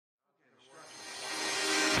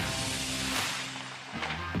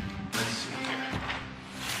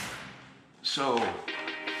So, you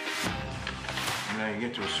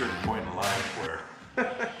get to a certain point in life where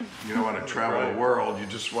you don't want to travel the world, you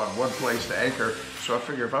just want one place to anchor. So I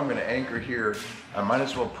figure if I'm going to anchor here, I might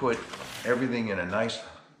as well put everything in a nice,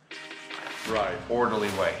 orderly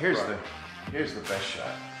way. Here's the best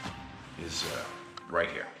shot, is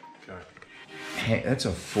right here. Okay. That's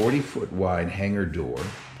a 40-foot wide hangar door.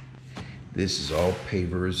 This is all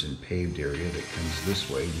pavers and paved area that comes this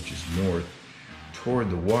way, which is north toward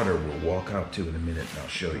the water we'll walk out to in a minute, and I'll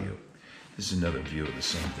show you. This is another view of the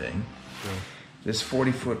same thing. Okay. This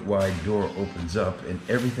 40-foot wide door opens up, and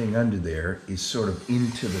everything under there is sort of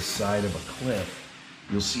into the side of a cliff.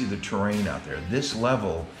 You'll see the terrain out there. This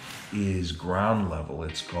level is ground level.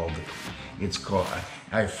 It's called,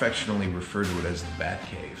 I affectionately refer to it as the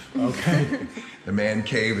BatCave. Okay. The man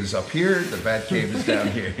cave is up here, the BatCave is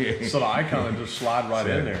down here. So the Icon will just slide right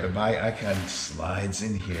in there. The Icon slides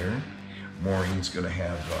in here. Maureen's going to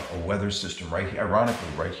have a weather system right here, ironically,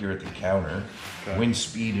 right here at the counter, wind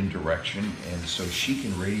speed and direction, and so she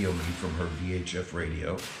can radio me from her VHF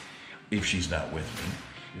radio if she's not with me,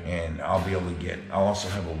 and I'll be able to get. I'll also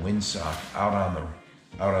have a windsock out on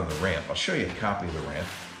the ramp. I'll show you a copy of the ramp.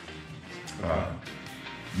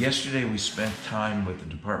 Yesterday we spent time with the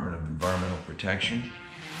Department of Environmental Protection,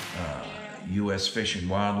 U.S. Fish and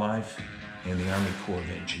Wildlife, and the Army Corps of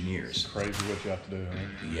Engineers. It's crazy what you have to do, huh?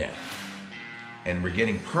 Yeah. And we're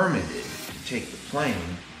getting permitted to take the plane.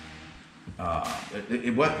 I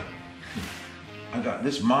got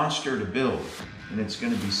this monster to build, and it's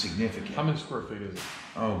going to be significant. How many square feet is it?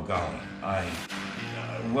 Oh golly,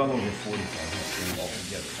 well over 4,500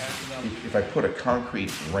 altogether. If I put a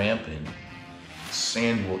concrete ramp in,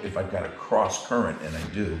 sand will. If I've got a cross current, and I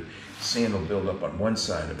do, sand will build up on one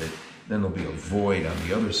side of it. Then there'll be a void on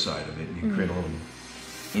the other side of it, and you create a little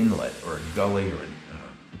inlet or a gully or a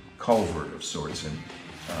culvert of sorts, and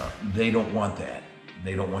they don't want that.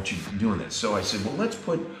 They don't want you doing that. So I said, well, let's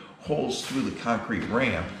put holes through the concrete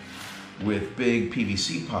ramp with big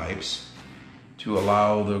PVC pipes to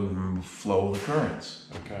allow the flow of the currents.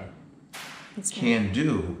 Okay. Can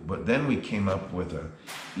do, but then we came up with an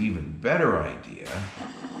even better idea,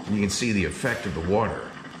 and you can see the effect of the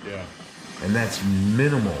water. Yeah. And that's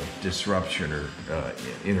minimal disruption or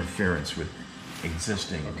interference with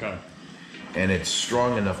existing. Okay. And it's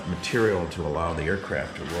strong enough material to allow the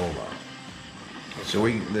aircraft to roll on. So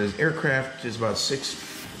the aircraft is about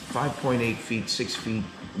 5.8 feet, 6 feet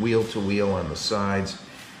wheel to wheel on the sides.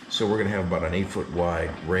 So we're gonna have about an 8-foot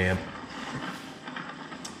wide ramp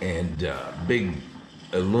and big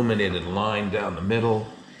illuminated line down the middle,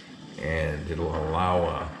 and it'll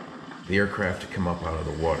allow the aircraft to come up out of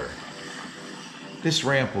the water. This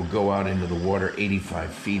ramp will go out into the water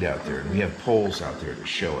 85 feet out there, and we have poles out there to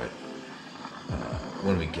show it.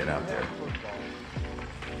 When we get out there.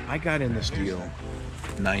 I got in this deal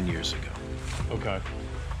 9 years ago. Okay.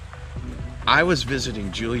 I was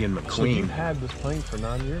visiting Julian McQueen. So you had this plane for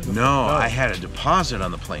 9 years? No, I had a deposit on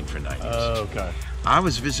the plane for 9 years. Oh, okay. I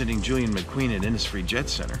was visiting Julian McQueen at Innisfree Jet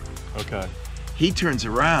Center. Okay. He turns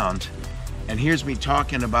around and hears me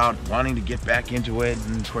talking about wanting to get back into it,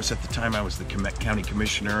 and of course at the time I was the county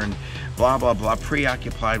commissioner and blah blah blah,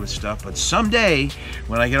 preoccupied with stuff, but someday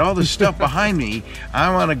when I get all this stuff behind me,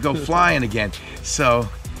 I want to go flying again. So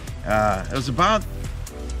it was about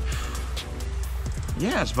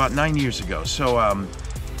it's about 9 years ago. So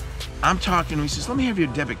I'm talking to him. He says, let me have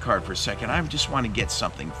your debit card for a second, I just want to get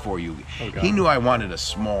something for you. Okay. He knew I wanted a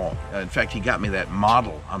small, in fact he got me that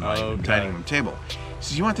model on my dining room table. He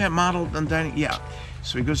says, you want that model on dining? Yeah.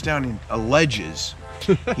 So he goes down and alleges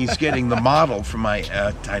he's getting the model from my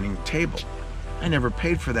dining table. I never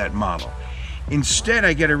paid for that model. Instead,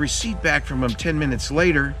 I get a receipt back from him 10 minutes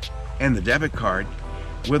later and the debit card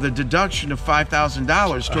with a deduction of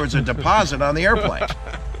 $5,000 towards a deposit on the airplane.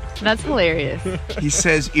 That's hilarious. He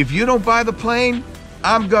says, if you don't buy the plane,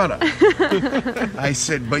 I'm gonna. I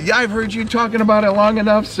said, but yeah, I've heard you talking about it long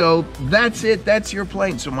enough, so that's it, that's your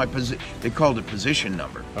plane. So they called it position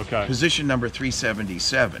number. Okay. Position number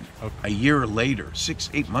 377. Okay. A year later,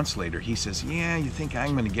 8 months later, he says, yeah, you think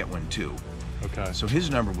I'm gonna get one too. Okay. So his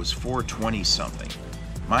number was 420 something.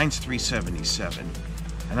 Mine's 377.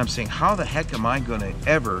 And I'm saying, how the heck am I gonna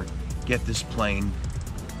ever get this plane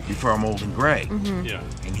before I'm old and gray? Mm-hmm. Yeah.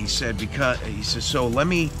 And he said, so let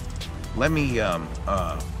me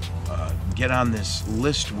get on this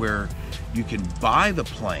list where you can buy the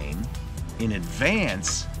plane in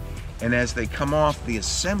advance, and as they come off the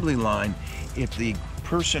assembly line, if the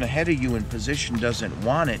person ahead of you in position doesn't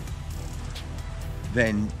want it,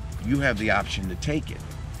 then you have the option to take it.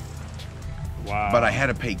 Wow. But I had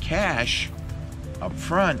to pay cash up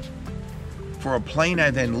front for a plane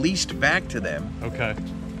I then leased back to them Okay.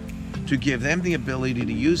 to give them the ability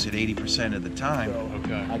to use it 80% of the time.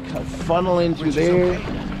 Okay. I cut funnel in through there.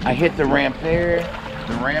 I hit the ramp there.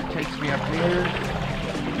 The ramp takes me up here.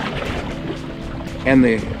 And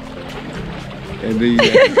the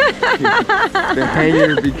the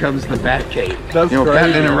hangar becomes the BatCave. That's you know, great.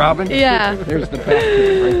 Batman and Robin? Yeah. There's the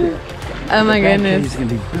BatCave right there. Oh my The BatCave goodness. is going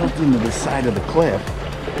to be built into the side of the cliff,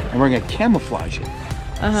 and we're going to camouflage it.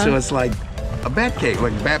 So it's like a Batcave,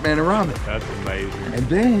 like Batman and Robin. That's amazing. And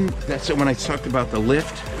then that's when I talked about the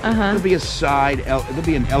lift. There'll be a there'll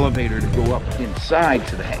be an elevator to go up inside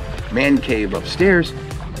to the man cave upstairs,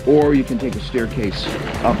 or you can take a staircase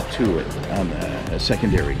up to it on a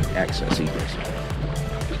secondary access egress.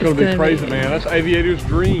 It's gonna be crazy, man. That's aviator's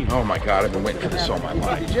dream. Oh my God, I've been waiting for this all my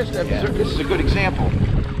life. This is a good example.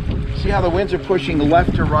 See how the winds are pushing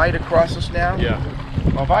left to right across us now? Yeah.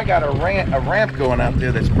 Well, if I got a ramp going out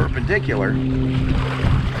there that's perpendicular,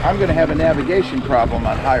 I'm going to have a navigation problem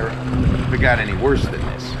on higher if it got any worse than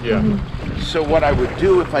this. Yeah. So what I would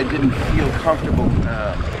do if I didn't feel comfortable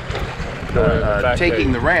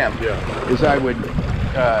taking the ramp is I would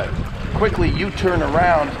quickly U-turn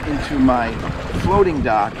around into my floating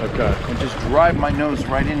dock and just drive my nose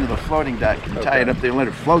right into the floating dock and tie it up there and let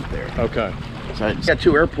it float there. Okay. So I got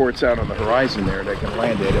 2 airports out on the horizon there that I can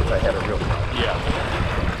land at if I had a real problem. Yeah.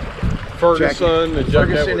 Ferguson and Jack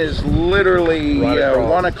Ferguson Edwards. is literally Right across.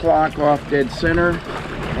 1 o'clock off dead center,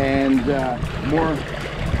 and more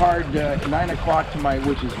hard 9 o'clock to my,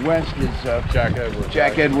 which is west, is Jack Edwards.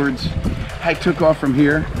 Jack Edwards. I took off from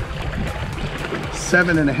here.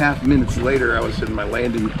 7.5 minutes later, I was in my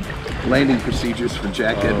landing procedures for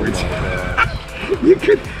Jack Edwards.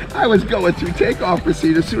 I was going through takeoff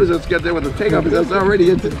procedures. As soon as I got there with the takeoff, I was already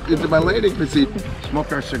into my landing procedure.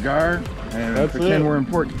 Smoke our cigar and pretend we're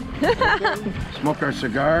important. Smoke our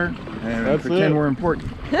cigar and pretend we're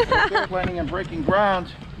important. Planning on breaking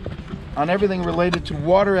ground on everything related to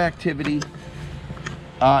water activity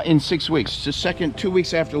in 6 weeks. It's the 2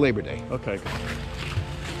 weeks after Labor Day. Okay.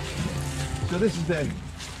 So this is the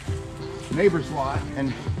neighbor's lot,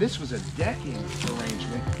 and this was a decking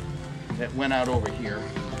arrangement that went out over here.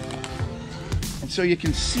 And so you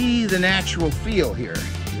can see the natural feel here.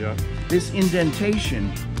 Yeah. This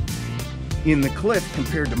indentation in the cliff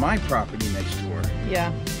compared to my property next door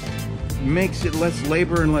makes it less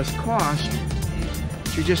labor and less cost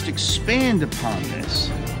to just expand upon this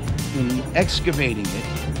in excavating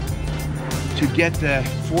it to get the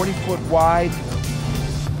 40-foot wide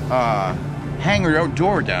hangar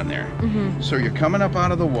door down there. So you're coming up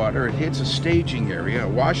out of the water, it hits a staging area, a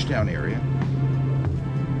washdown area.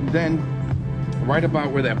 Then right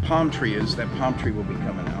about where that palm tree is, that palm tree will be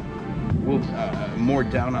coming out. We'll, more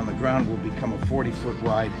down on the ground will become a 40-foot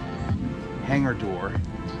wide hangar door.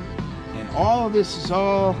 And all of this is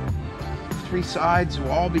all, 3 sides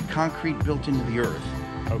will all be concrete built into the earth.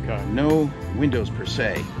 Okay. No windows per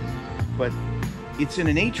se, but it's in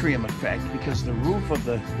an atrium effect because the roof of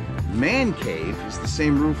the man cave is the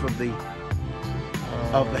same roof of the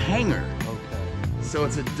hangar. Okay. So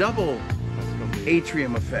it's a double That's gonna be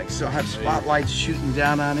atrium effect. So I'll have spotlights shooting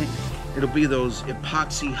down on it. It'll be those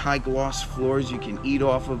epoxy high gloss floors you can eat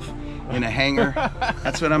off of in a hangar.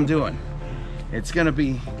 That's what I'm doing. It's gonna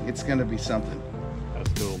be something.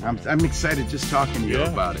 That's cool. I'm excited just talking to you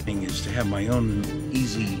about it. Is to have my own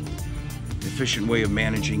easy, efficient way of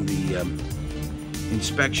managing the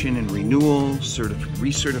inspection and renewal,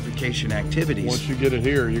 recertification activities. Once you get it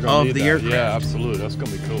here, you're gonna need the that. aircraft. Yeah, absolutely. That's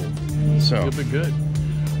gonna be cool. So It'll be good.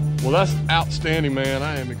 Well, that's outstanding, man.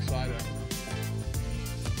 I am excited.